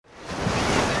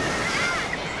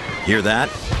Hear that?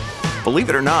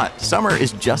 Believe it or not, summer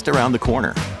is just around the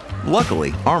corner.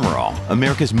 Luckily, Armor All,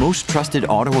 America's most trusted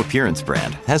auto appearance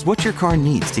brand, has what your car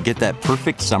needs to get that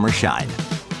perfect summer shine.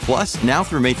 Plus, now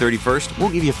through May 31st, we'll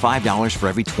give you $5 for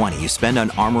every $20 you spend on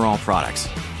Armor All products.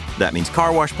 That means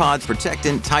car wash pods,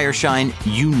 protectant, tire shine,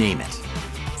 you name it.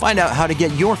 Find out how to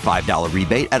get your $5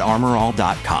 rebate at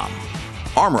armorall.com.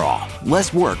 Armor All,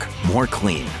 less work, more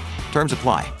clean. Terms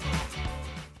apply.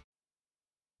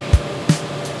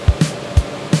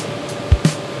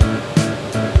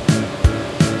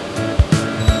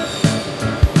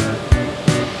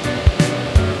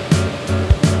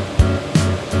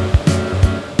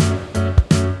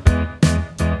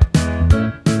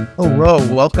 Hello,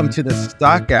 welcome to the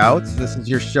Stockouts. This is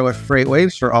your show at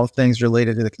FreightWaves for all things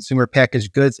related to the consumer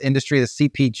packaged goods industry, the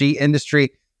CPG industry.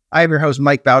 I am your host,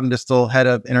 Mike Bowden-Distel, head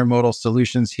of intermodal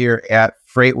solutions here at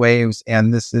FreightWaves.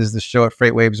 And this is the show at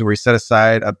FreightWaves where we set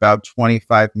aside about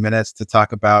 25 minutes to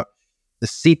talk about the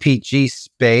CPG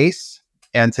space.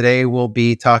 And today we'll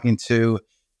be talking to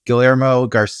Guillermo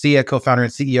Garcia, co-founder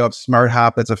and CEO of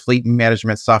SmartHop. It's a fleet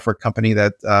management software company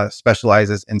that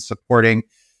specializes in supporting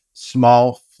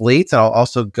small fleets. And I'll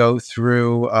also go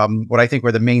through what I think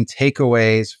were the main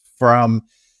takeaways from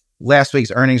last week's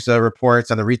earnings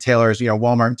reports on the retailers.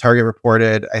 Walmart and Target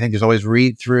reported. I think there's always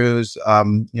read-throughs,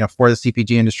 for the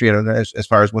CPG industry as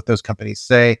far as what those companies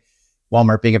say.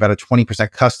 Walmart being about a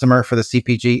 20% customer for the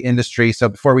CPG industry. So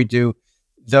before we do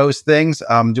those things, do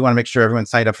want to make sure everyone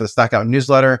signed up for the Stockout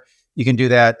newsletter. You can do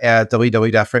that at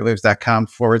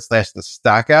www.freightwaves.com/the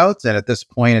Stockouts. And at this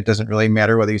point, it doesn't really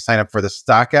matter whether you sign up for the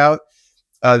Stockout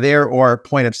there or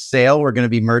point of sale. We're going to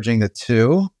be merging the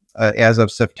two as of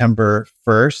September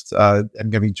 1st. I'm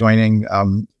going to be joining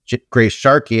Grace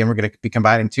Sharkey, and we're going to be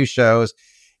combining two shows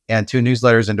and two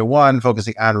newsletters into one,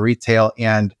 focusing on retail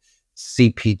and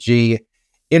CPG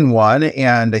in one.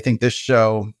 And I think this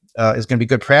show is going to be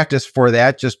good practice for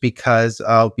that, just because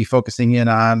I'll be focusing in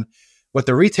on what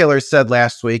the retailers said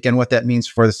last week and what that means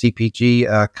for the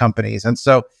CPG companies. And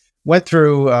so went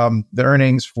through the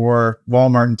earnings for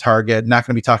Walmart and Target. Not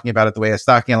going to be talking about it the way a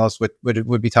stock analyst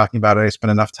would be talking about it. I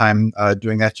spent enough time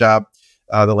doing that job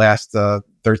the last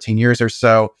 13 years or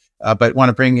so. But want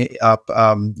to bring up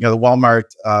the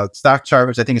Walmart stock chart,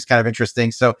 which I think is kind of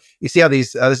interesting. So you see how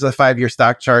these this is a 5-year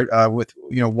stock chart with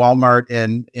Walmart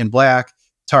in black,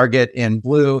 Target in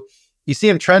blue. You see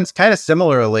them trends kind of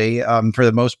similarly for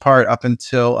the most part up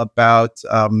until about,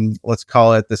 let's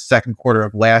call it the second quarter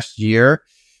of last year,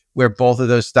 where both of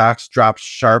those stocks dropped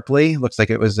sharply. Looks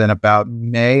like it was in about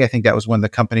May. I think that was when the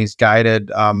companies guided,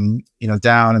 down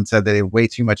and said they had way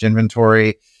too much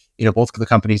inventory. Both of the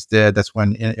companies did. That's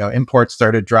when imports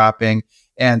started dropping.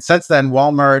 And since then,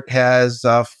 Walmart has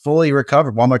fully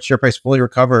recovered. Walmart share price fully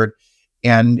recovered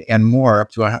and more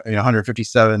up to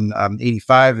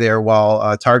 157.85 there,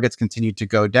 while Target's continued to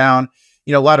go down.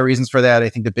 A lot of reasons for that. I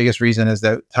think the biggest reason is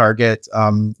that Target,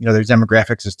 their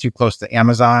demographics is too close to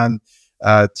Amazon,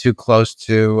 too close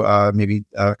to maybe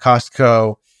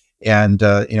Costco, and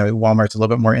Walmart's a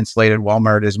little bit more insulated.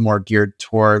 Walmart is more geared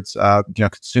towards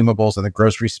consumables in the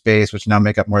grocery space, which now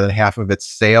make up more than half of its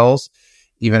sales,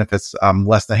 even if it's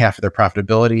less than half of their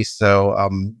profitability. So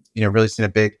really seen a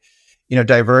big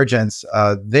divergence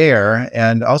there.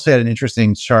 And also had an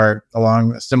interesting chart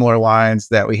along similar lines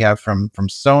that we have from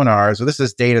Sonar. So this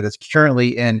is data that's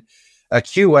currently in a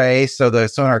QA. So the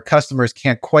Sonar customers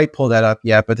can't quite pull that up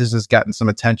yet, but this has gotten some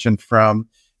attention from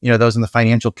those in the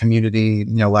financial community.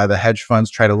 A lot of the hedge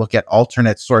funds try to look at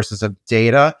alternate sources of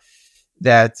data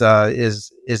that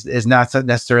is not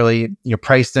necessarily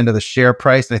priced into the share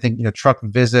price. And I think truck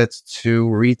visits to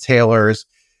retailers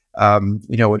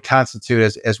would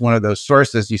constitute as one of those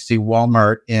sources. You see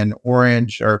Walmart in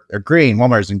orange or green.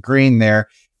 Walmart is in green there,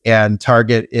 and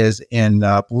Target is in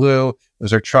blue.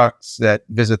 Those are trucks that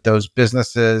visit those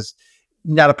businesses.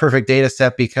 Not a perfect data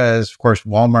set because, of course,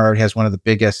 Walmart has one of the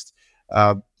biggest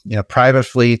private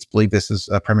fleets. I believe this is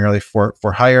primarily for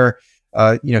hire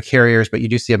carriers, but you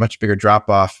do see a much bigger drop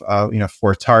off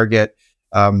for Target.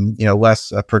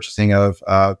 Less purchasing of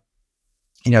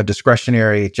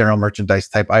discretionary general merchandise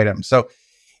type items. So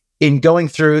in going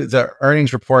through the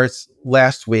earnings reports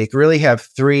last week, really have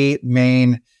three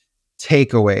main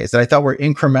takeaways that I thought were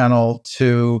incremental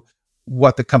to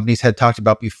what the companies had talked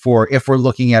about before, if we're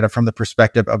looking at it from the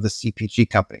perspective of the CPG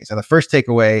companies. And the first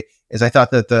takeaway is I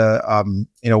thought that the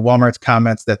Walmart's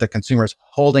comments that the consumer is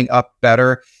holding up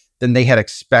better than they had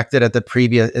expected at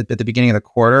the beginning of the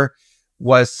quarter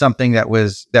was something that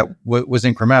was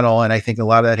incremental. And I think a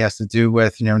lot of that has to do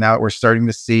with, now that we're starting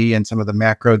to see in some of the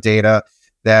macro data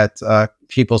that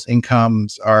people's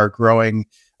incomes are growing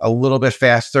a little bit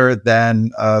faster than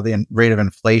the rate of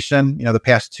inflation, the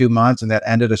past 2 months, and that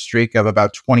ended a streak of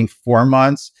about 24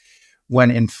 months when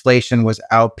inflation was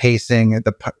outpacing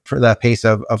the pace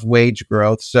of wage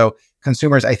growth. So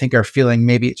consumers, I think, are feeling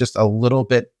maybe just a little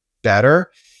bit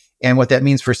better. And what that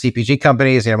means for CPG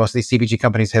companies, most of these CPG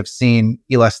companies have seen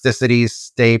elasticities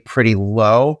stay pretty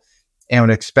low and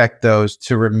would expect those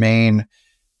to remain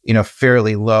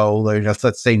fairly low,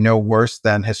 let's say no worse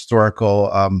than historical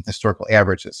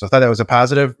averages. So I thought that was a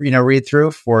positive, read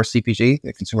through for CPG.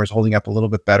 The consumers holding up a little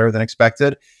bit better than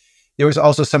expected. There was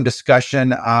also some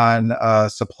discussion on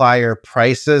supplier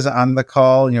prices on the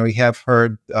call. We have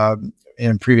heard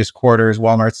in previous quarters,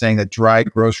 Walmart saying that dry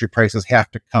grocery prices have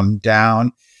to come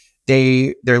down.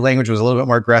 Their language was a little bit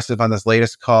more aggressive on this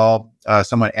latest call. One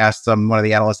of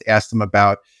the analysts asked them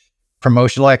about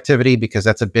promotional activity, because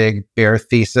that's a big bear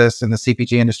thesis in the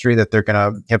CPG industry, that they're going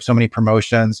to have so many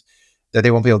promotions that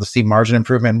they won't be able to see margin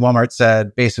improvement. And Walmart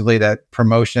said basically that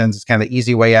promotions is kind of the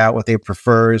easy way out. What they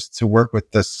prefer is to work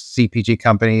with the CPG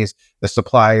companies, the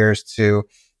suppliers, to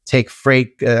take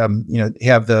freight,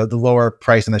 have the lower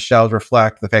price on the shelves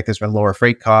reflect the fact there's been lower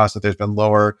freight costs, that there's been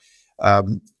lower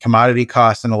commodity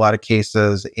costs in a lot of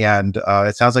cases. And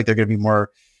it sounds like they're going to be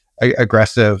more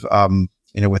aggressive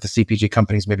with the CPG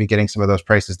companies maybe getting some of those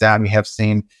prices down. We have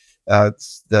seen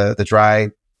the dry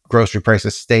grocery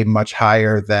prices stay much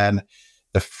higher than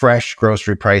the fresh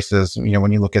grocery prices.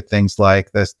 When you look at things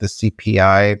like the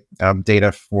CPI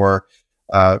data for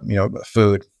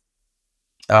food.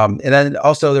 And then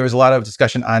also there was a lot of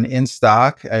discussion on in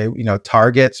stock.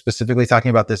 Target specifically talking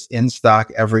about this in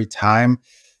stock every time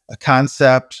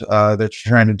concept. They're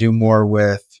trying to do more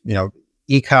with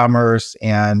e-commerce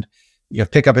and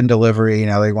pickup and delivery.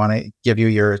 They want to give you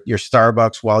your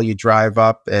Starbucks while you drive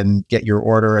up and get your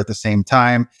order at the same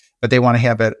time, but they want to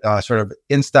have it sort of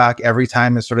in stock every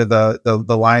time is sort of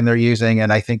the line they're using.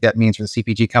 And I think that means for the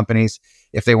CPG companies,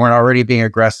 if they weren't already being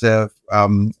aggressive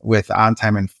with on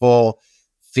time and full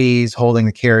fees, holding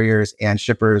the carriers and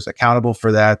shippers accountable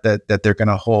for that they're going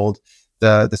to hold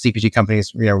the CPG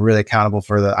companies really accountable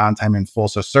for the on time and full.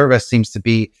 So service seems to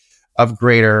be of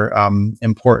greater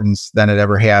importance than it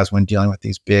ever has when dealing with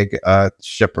these big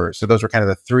shippers. So those were kind of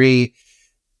the three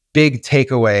big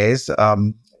takeaways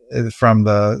from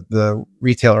the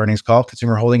retail earnings call.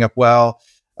 Consumer holding up well,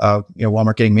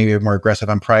 Walmart getting maybe more aggressive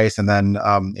on price, and then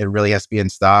it really has to be in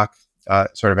stock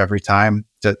sort of every time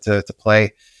to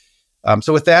play.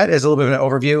 So with that, as a little bit of an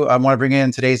overview, I want to bring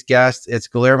in today's guest. It's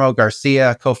Guillermo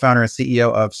Garcia, co-founder and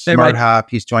CEO of SmartHop.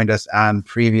 He's joined us on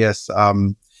previous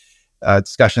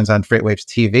discussions on FreightWaves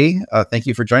TV. Thank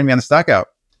you for joining me on the Stock Out.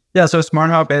 Yeah, so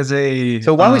SmartHop is a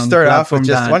So why don't we start off with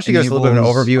why don't you give us a little bit of an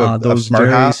overview of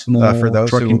SmartHop for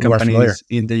those who are familiar.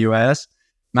 In the US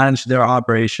manage their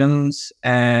operations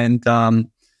and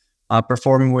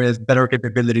performing with better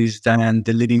capabilities than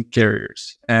the leading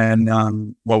carriers.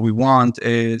 And what we want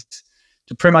is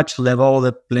to pretty much level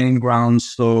the playing ground,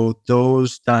 so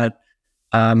those that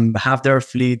have their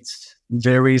fleets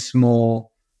very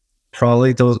small,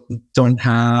 probably don't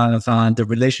have the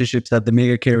relationships that the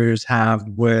mega carriers have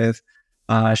with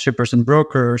shippers and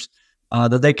brokers,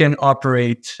 that they can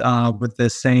operate with the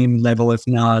same level, if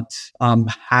not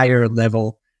higher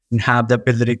level, and have the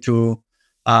ability to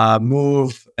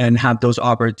move and have those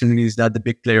opportunities that the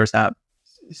big players have.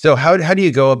 So how do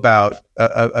you go about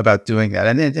doing that?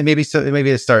 And maybe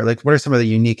to start, like, what are some of the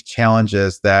unique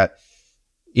challenges that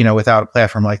without a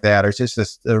platform like that, or just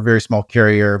a very small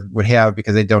carrier would have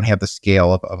because they don't have the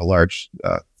scale of a large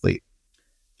fleet?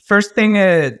 First thing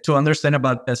to understand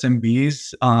about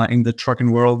SMBs in the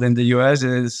trucking world in the US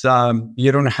is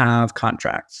you don't have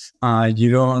contracts.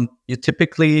 You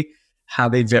typically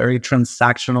have a very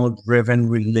transactional driven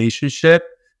relationship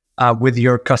with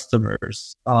your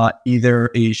customers, either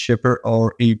a shipper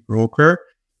or a broker.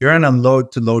 You're on a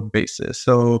load to load basis.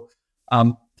 So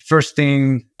first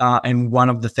thing, and one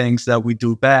of the things that we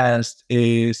do best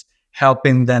is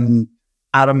helping them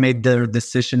automate their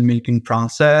decision-making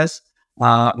process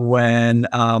when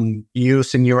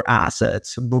using your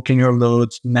assets, booking your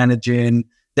loads, managing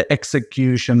the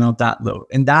execution of that load.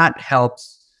 And that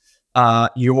helps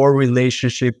your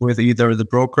relationship with either the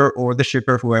broker or the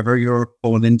shipper, whoever you're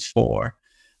holding for.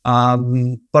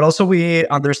 But also we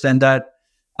understand that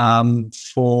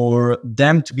for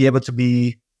them to be able to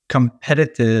be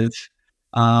competitive,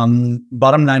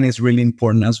 bottom line is really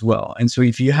important as well. And so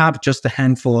if you have just a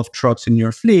handful of trucks in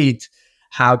your fleet,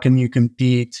 how can you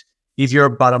compete if your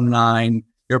bottom line,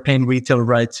 you're paying retail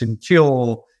rates in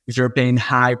fuel, if you're paying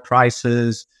high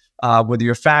prices with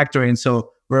your factory? And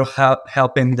so we're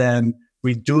helping them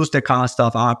reduce the cost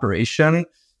of operation.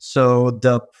 So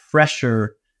the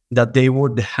pressure that they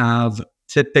would have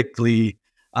typically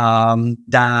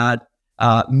that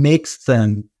makes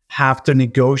them have to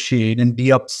negotiate and be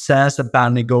obsessed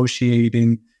about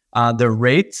negotiating their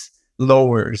rates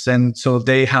lowers. And so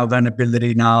they have an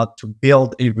ability now to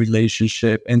build a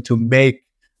relationship and to make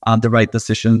the right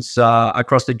decisions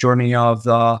across the journey of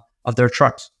their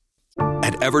trucks.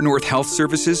 At Evernorth Health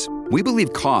Services, we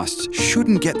believe costs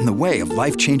shouldn't get in the way of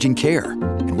life-changing care,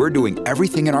 and we're doing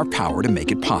everything in our power to make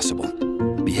it possible.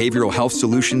 Behavioral health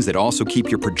solutions that also keep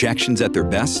your projections at their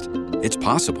best? It's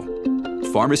possible.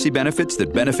 Pharmacy benefits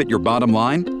that benefit your bottom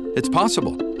line? It's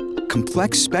possible.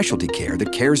 Complex specialty care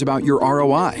that cares about your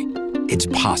ROI? It's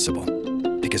possible.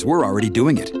 Because we're already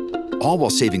doing it. All while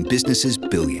saving businesses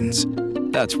billions.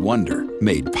 That's Wonder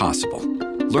made possible.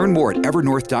 Learn more at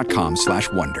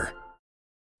evernorth.com/wonder.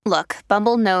 Look,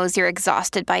 Bumble knows you're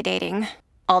exhausted by dating.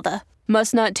 All the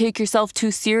must not take yourself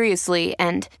too seriously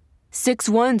and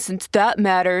 6'1" since that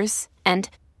matters. And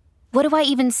what do I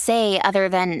even say other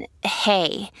than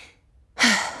hey?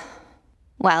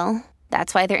 Well,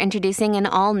 that's why they're introducing an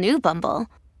all-new Bumble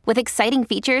with exciting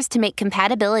features to make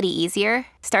compatibility easier,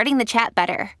 starting the chat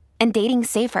better, and dating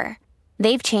safer.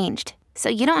 They've changed, so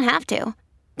you don't have to.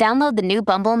 Download the new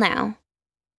Bumble now.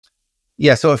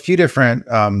 Yeah, so a few different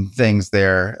things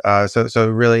there. So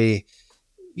really,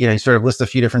 you sort of list a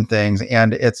few different things,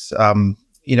 and it's I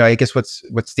guess what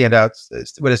has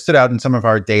stood out in some of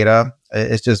our data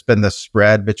has just been the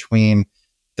spread between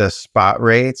the spot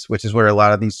rates, which is where a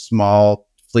lot of these small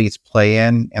fleets play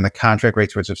in, and the contract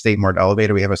rates, which have stayed more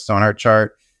elevated. We have a Sonar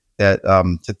chart that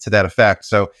to that effect.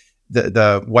 So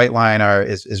the white line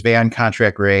is van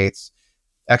contract rates,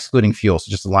 excluding fuel,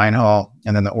 so just the line haul,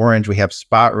 and then the orange we have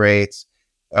spot rates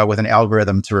with an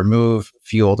algorithm to remove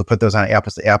fuel to put those on an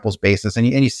apples to apples basis, and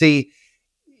you see,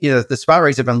 the spot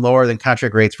rates have been lower than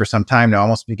contract rates for some time now,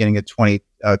 almost beginning of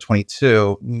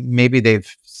 2022. Maybe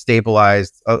they've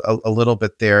stabilized a little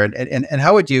bit there, and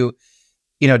how would you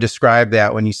describe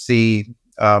that when you see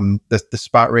the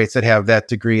spot rates that have that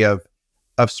degree of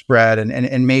spread,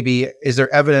 and maybe is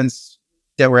there evidence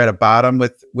that we're at a bottom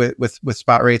with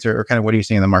spot rates, or kind of what are you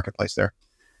seeing in the marketplace there?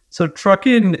 So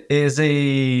trucking is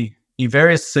a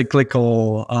very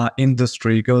cyclical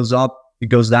industry. It goes up, it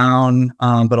goes down,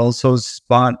 but also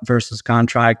spot versus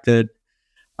contracted.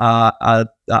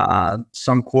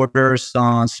 Some quarters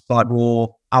spot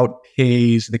will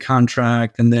outpace the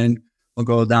contract and then will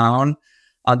go down.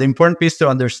 The important piece to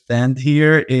understand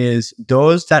here is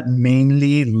those that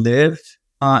mainly live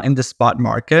in the spot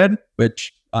market,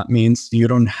 which means you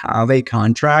don't have a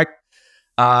contract,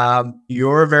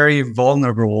 you're very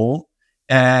vulnerable,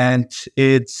 and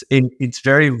it's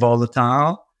very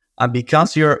volatile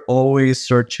because you're always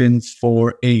searching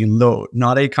for a load,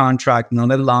 not a contract,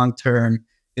 not a long term.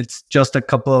 It's just a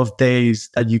couple of days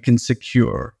that you can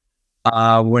secure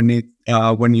when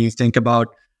you think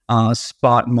about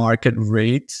spot market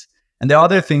rates. And the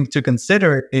other thing to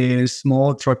consider is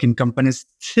small trucking companies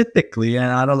typically,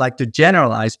 and I don't like to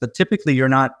generalize, but typically you're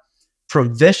not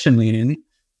provisioning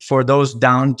for those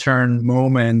downturn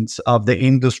moments of the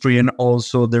industry and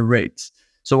also the rates.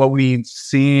 So what we've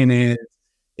seen is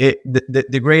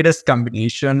the greatest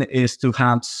combination is to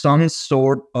have some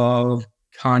sort of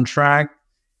contract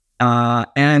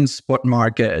and spot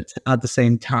market at the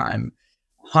same time.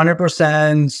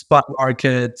 100% spot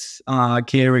market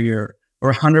carrier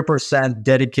or 100%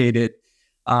 dedicated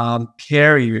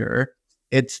carrier,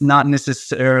 it's not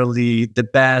necessarily the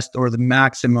best or the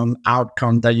maximum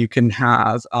outcome that you can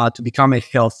have to become a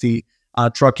healthy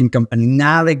trucking company.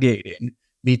 Navigating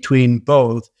between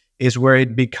both is where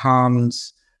it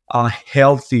becomes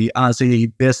healthy as a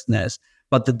business.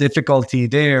 But the difficulty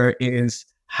there is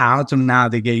how to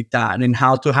navigate that and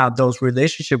how to have those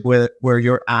relationships where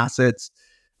your assets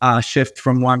shift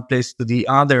from one place to the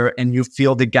other, and you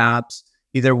fill the gaps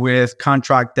either with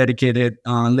contract dedicated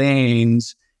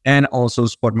lanes and also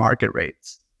spot market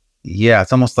rates. Yeah,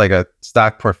 it's almost like a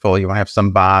stock portfolio. You want to have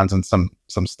some bonds and some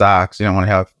stocks. You don't want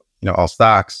to have all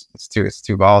stocks. It's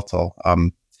too volatile. I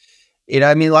mean,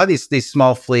 a lot of these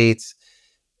small fleets,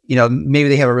 maybe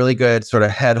they have a really good sort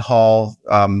of head haul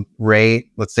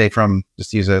rate. Let's say from,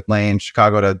 just use a lane,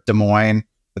 Chicago to Des Moines,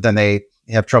 but then they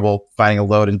have trouble finding a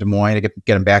load in Des Moines to get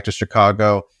them back to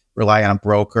Chicago. Rely on a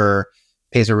broker,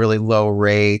 pays a really low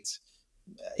rate.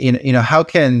 How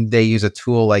can they use a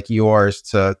tool like yours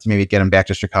to maybe get them back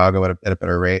to Chicago at a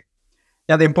better rate?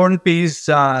 Yeah, the important piece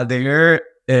there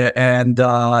and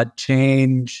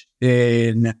change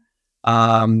in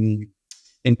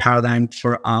paradigm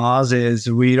for us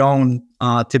is we don't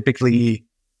typically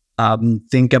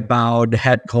think about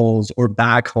head hauls or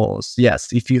back hauls.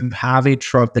 Yes, if you have a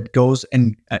truck that goes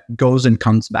and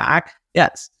comes back,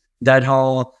 yes, that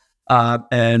haul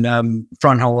and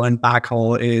front haul and back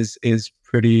haul is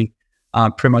pretty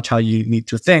much how you need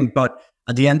to think. But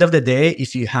at the end of the day,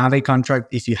 if you have a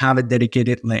contract, if you have a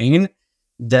dedicated lane,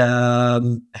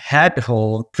 the head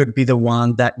haul could be the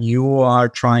one that you are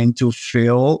trying to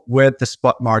fill with the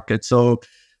spot market. So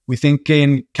we think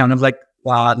in kind of like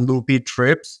loopy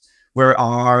trips, where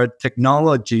our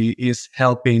technology is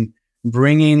helping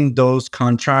bringing those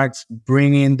contracts,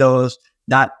 bringing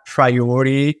that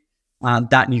priority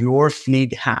that your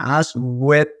fleet has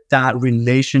with that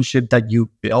relationship that you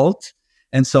built.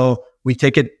 And so we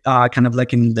take it kind of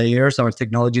like in layers. Our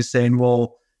technology is saying,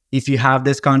 well, if you have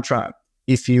this contract,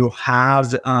 if you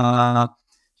have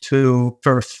to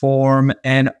perform,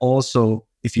 and also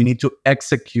if you need to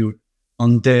execute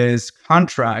on this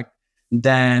contract,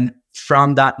 then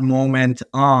from that moment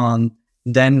on,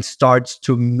 then starts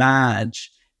to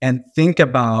match and think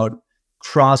about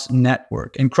cross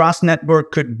network. And cross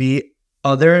network could be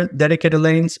other dedicated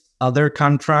lanes, other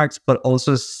contracts, but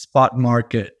also spot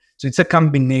market. So it's a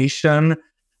combination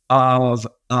of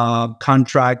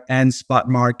contract and spot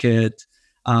market.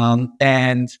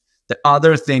 And the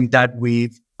other thing that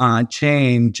we've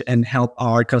changed and help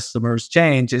our customers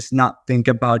change is not think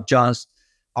about just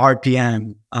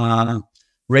RPM,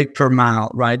 rate per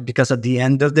mile, right? Because at the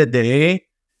end of the day,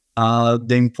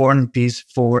 the important piece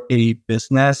for a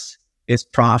business is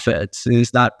profits,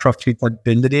 is that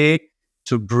profitability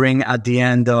to bring at the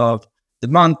end of the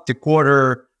month, the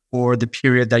quarter, or the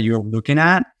period that you're looking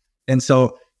at. And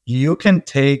so you can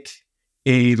take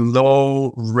a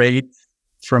low rate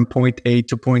from point A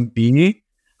to point B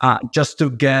just to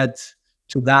get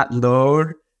to that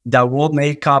load that will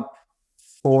make up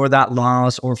for that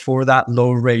loss or for that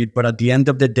low rate. But at the end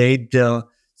of the day, the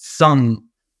sum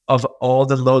of all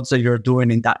the loads that you're doing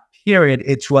in that period,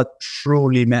 it's what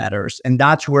truly matters. And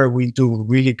that's where we do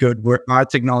really good, where our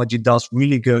technology does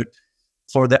really good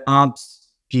for the ops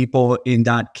people in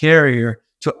that carrier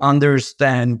to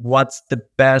understand what's the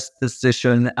best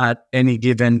decision at any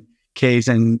given case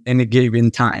and any given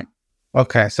time.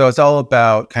 Okay, so it's all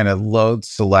about kind of load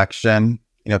selection,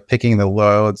 picking the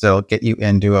loads that'll get you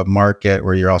into a market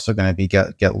where you're also going to be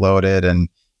get loaded, and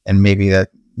maybe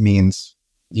that means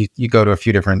you go to a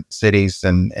few different cities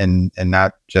and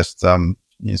not just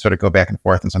sort of go back and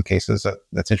forth in some cases.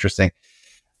 That's interesting.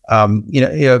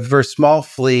 For a small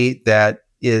fleet that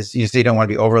is, you say you don't want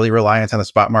to be overly reliant on the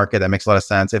spot market. That makes a lot of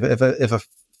sense. If a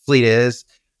fleet is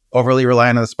overly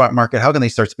reliant on the spot market, how can they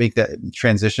start to make that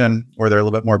transition where they're a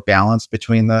little bit more balanced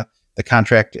between the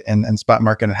contract and spot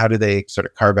market, and how do they sort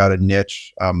of carve out a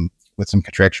niche with some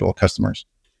contractual customers?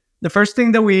 The first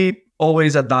thing that we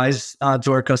always advise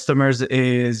to our customers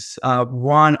is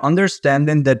one,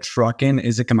 understanding that trucking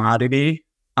is a commodity.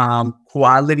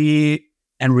 Quality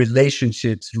and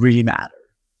relationships really matter,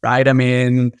 right? I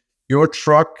mean, your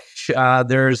truck,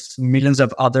 there's millions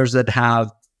of others that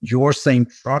have your same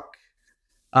truck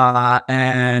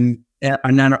and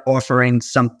are not offering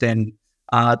something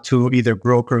to either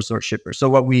brokers or shippers. So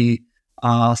what we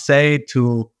say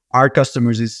to our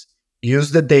customers is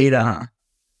use the data,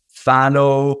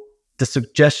 follow the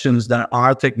suggestions that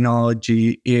our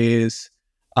technology is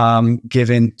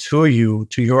given to you,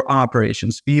 to your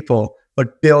operations people,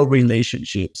 but build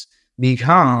relationships.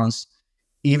 Because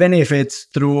even if it's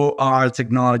through our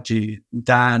technology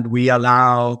that we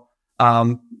allow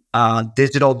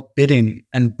digital bidding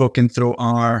and booking through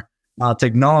our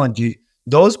technology,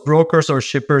 those brokers or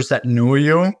shippers that know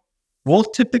you will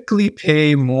typically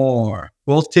pay more,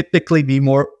 will typically be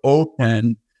more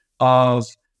open of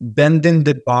bending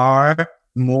the bar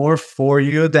more for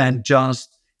you than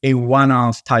just a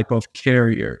one-off type of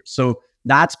carrier. So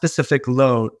that specific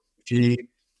load,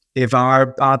 if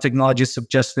our technology is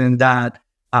suggesting that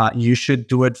you should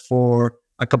do it for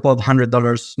a couple of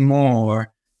 $100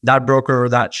 more, that broker or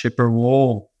that shipper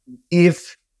will,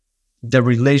 if the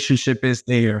relationship is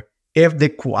there, if the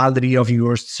quality of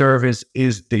your service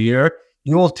is there,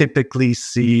 you will typically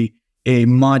see a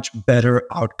much better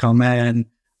outcome. And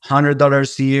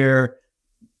 $100 here,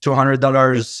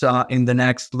 $200 in the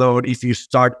next load, if you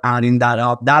start adding that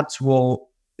up, that's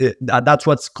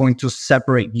what's going to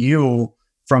separate you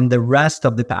from the rest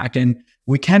of the pack. And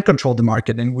we can't control the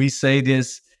market. And we say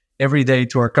this every day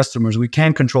to our customers. We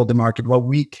can't control the market. What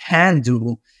we can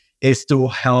do is to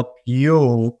help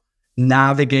you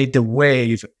navigate the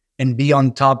wave and be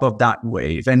on top of that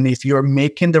wave. And if you're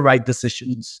making the right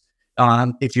decisions,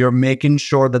 if you're making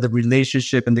sure that the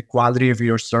relationship and the quality of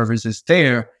your service is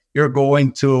there, you're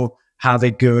going to have a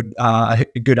good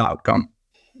outcome.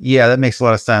 Yeah, that makes a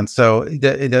lot of sense. So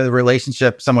the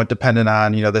relationship somewhat dependent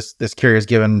on, this carrier's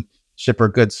given shipper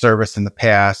good service in the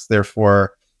past,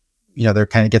 therefore, they're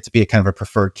kind of get to be a kind of a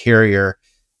preferred carrier.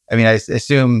 I mean, I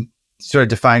assume sort of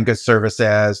define good service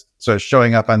as sort of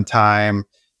showing up on time,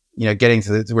 getting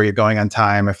to where you're going on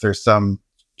time. If there's some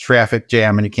traffic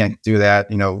jam and you can't do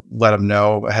that, let them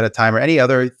know ahead of time, or any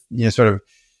other, sort of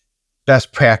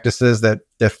best practices that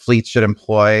fleets should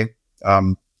employ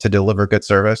to deliver good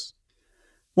service.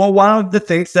 Well, one of the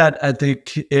things that I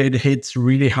think it hits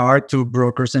really hard to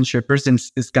brokers and shippers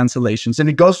is cancellations. And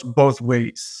it goes both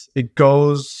ways. It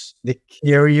goes the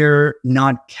carrier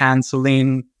not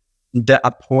canceling the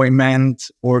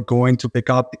appointment or going to pick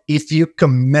up. If you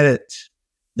committed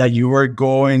that you were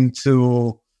going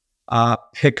to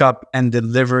pick up and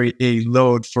deliver a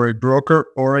load for a broker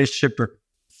or a shipper,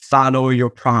 follow your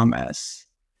promise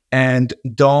and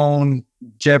don't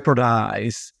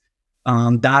jeopardize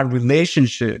that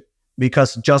relationship,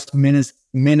 because just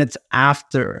minutes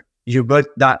after you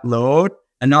booked that load,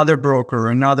 another broker,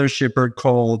 another shipper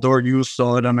called, or you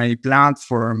saw it on a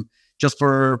platform just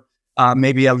for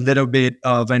maybe a little bit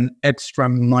of an extra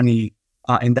money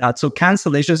in that. So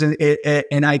cancellations,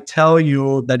 and I tell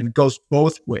you that it goes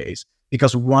both ways,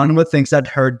 because one of the things that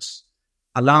hurts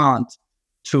a lot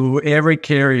to every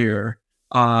carrier,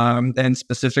 and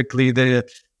specifically the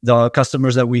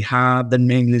customers that we have that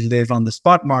mainly live on the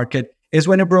spot market, is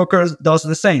when a broker does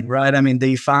the same, right? I mean,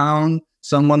 they found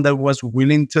someone that was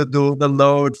willing to do the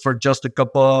load for just a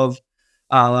couple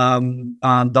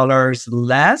of dollars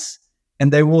less,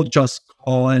 and they will just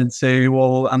call and say,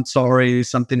 well, I'm sorry,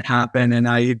 something happened and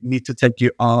I need to take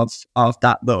you off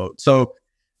that load. So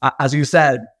as you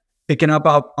said, picking up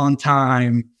on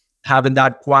time, having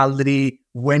that quality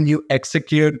when you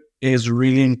execute is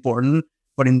really important.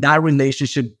 But in that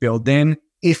relationship building,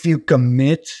 if you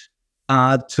commit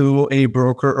to a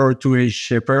broker or to a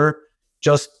shipper,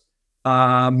 just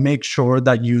make sure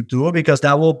that you do, because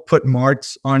that will put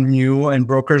marks on you. And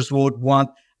brokers would want,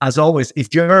 as always,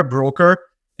 if you're a broker,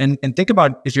 and think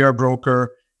about if you're a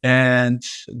broker and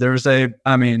there's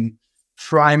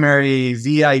primary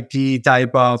VIP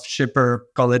type of shipper,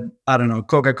 call it, I don't know,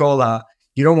 Coca-Cola,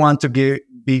 you don't want to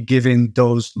be giving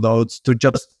those loads to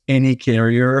just any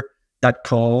carrier that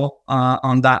call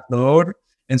on that load.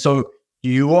 And so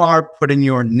you are putting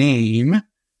your name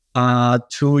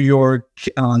to your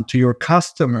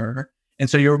customer. And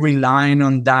so you're relying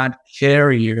on that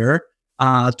carrier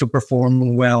to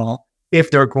perform well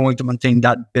if they're going to maintain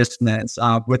that business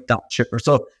with that shipper.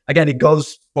 So again, it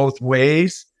goes both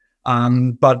ways.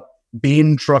 But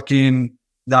being trucking,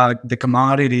 the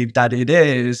commodity that it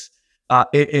is,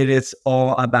 it is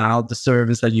all about the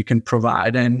service that you can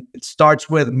provide. And it starts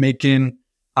with making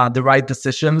the right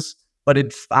decisions, but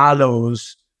it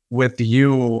follows with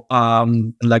you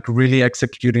really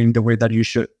executing the way that you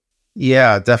should.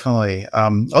 Yeah, definitely.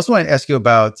 Also want to ask you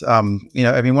about,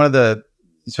 one of the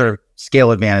sort of scale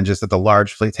advantages that the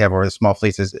large fleets have over the small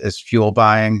fleets is fuel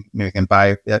buying. Maybe you can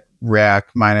buy at rack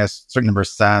minus a certain number of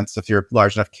cents. If you're a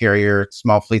large enough carrier,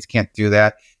 small fleets can't do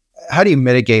that. How do you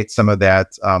mitigate some of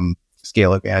that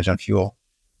scale advantage on fuel?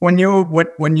 When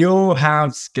you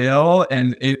have scale,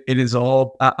 and it is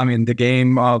all, the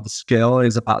game of scale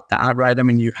is about that, right? I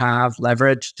mean, you have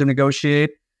leverage to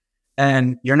negotiate,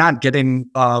 and you're not getting,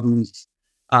 in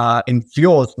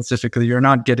fuel specifically, you're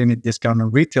not getting a discount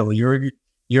on retail. You're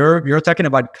talking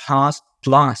about cost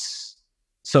plus.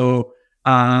 So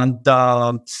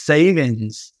the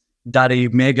savings that a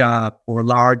mega or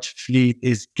large fleet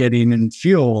is getting in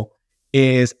fuel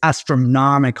is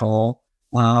astronomical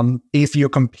if you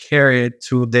compare it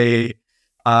to the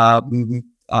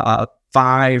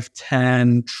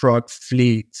 5-10 truck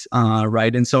fleet,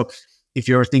 right? And so if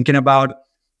you're thinking about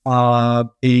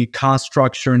a cost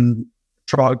structure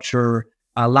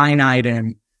line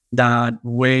item that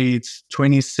weighs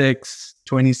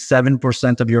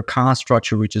 27% of your cost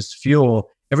structure, which is fuel,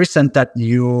 every cent that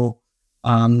you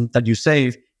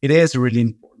save, it is really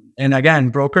important. And again,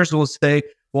 brokers will say,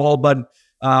 well, but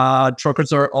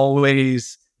truckers are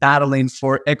always battling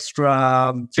for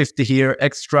extra 50 here,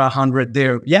 extra 100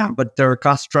 there. Yeah, but their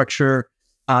cost structure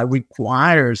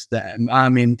requires them. I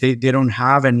mean, they don't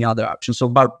have any other option. So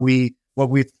what we've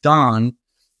done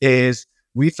is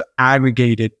we've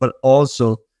aggregated, but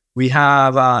also we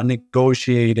have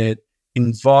negotiated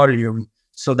in volume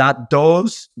so that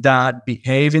those that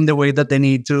behave in the way that they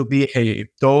need to behave,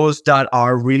 those that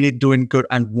are really doing good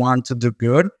and want to do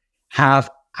good, have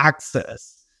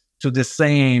access to the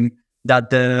same that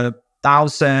the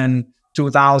 1,000,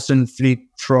 2,000 fleet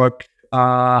truck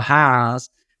has.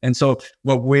 And so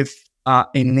what we've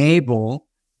enabled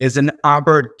is an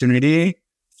opportunity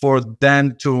for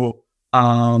them to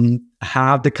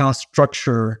have the cost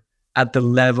structure at the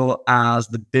level as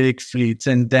the big fleets.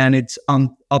 And then it's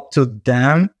up to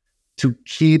them to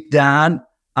keep that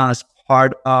as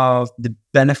part of the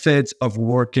benefits of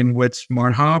working with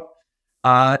SmartHub.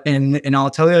 And I'll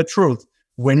tell you the truth,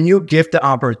 when you give the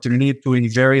opportunity to a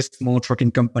very small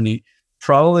trucking company,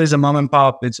 probably is a mom and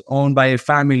pop, it's owned by a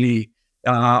family,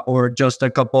 or just a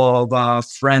couple of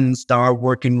friends that are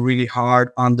working really hard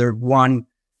under one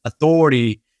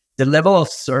authority, the level of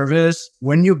service,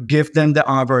 when you give them the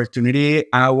opportunity,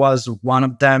 I was one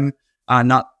of them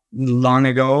not long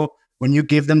ago, when you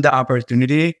give them the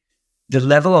opportunity, the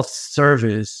level of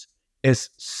service is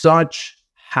such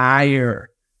higher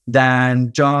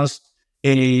than just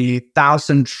a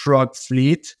 1,000 truck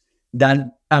fleet that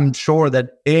I'm sure that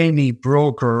any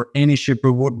broker, any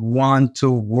shipper would want to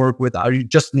work with. You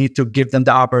just need to give them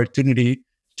the opportunity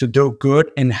to do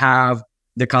good and have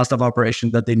the cost of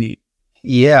operation that they need.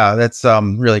 Yeah, that's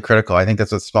really critical. I think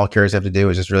that's what small carriers have to do,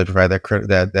 is just really provide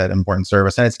that important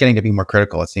service. And it's getting to be more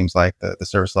critical, it seems like, the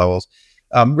service levels.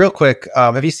 Real quick,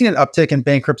 have you seen an uptick in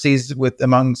bankruptcies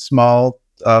among small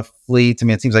fleets? I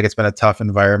mean, it seems like it's been a tough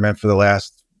environment for the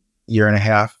last year and a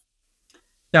half.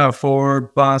 Yeah,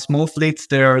 for small fleets,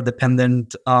 they're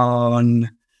dependent on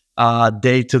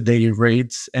day-to-day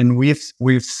rates, and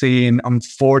we've seen,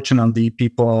 unfortunately,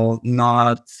 people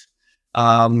not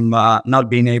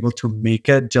being able to make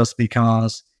it just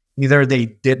because either they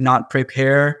did not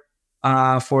prepare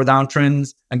for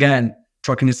downtrends. Again,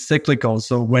 trucking is cyclical,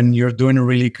 so when you're doing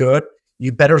really good,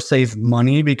 you better save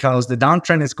money because the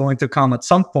downtrend is going to come at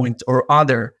some point or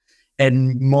other,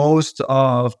 and most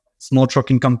of small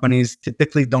trucking companies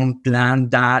typically don't plan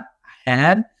that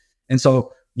ahead. And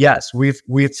so, yes,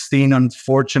 we've seen,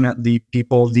 unfortunately,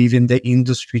 people leaving the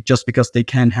industry just because they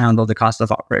can't handle the cost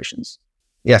of operations.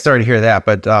 Yeah, sorry to hear that,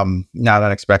 but not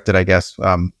unexpected, I guess,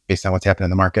 based on what's happening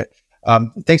in the market.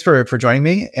 Thanks for joining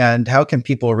me. And how can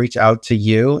people reach out to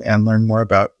you and learn more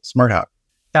about SmartHub?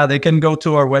 Yeah, they can go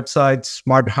to our website,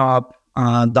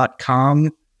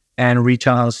 smarthub.com, and reach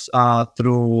us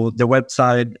through the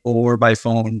website or by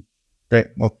phone. Great.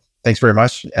 Well, thanks very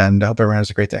much. And I hope everyone has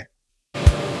a great day.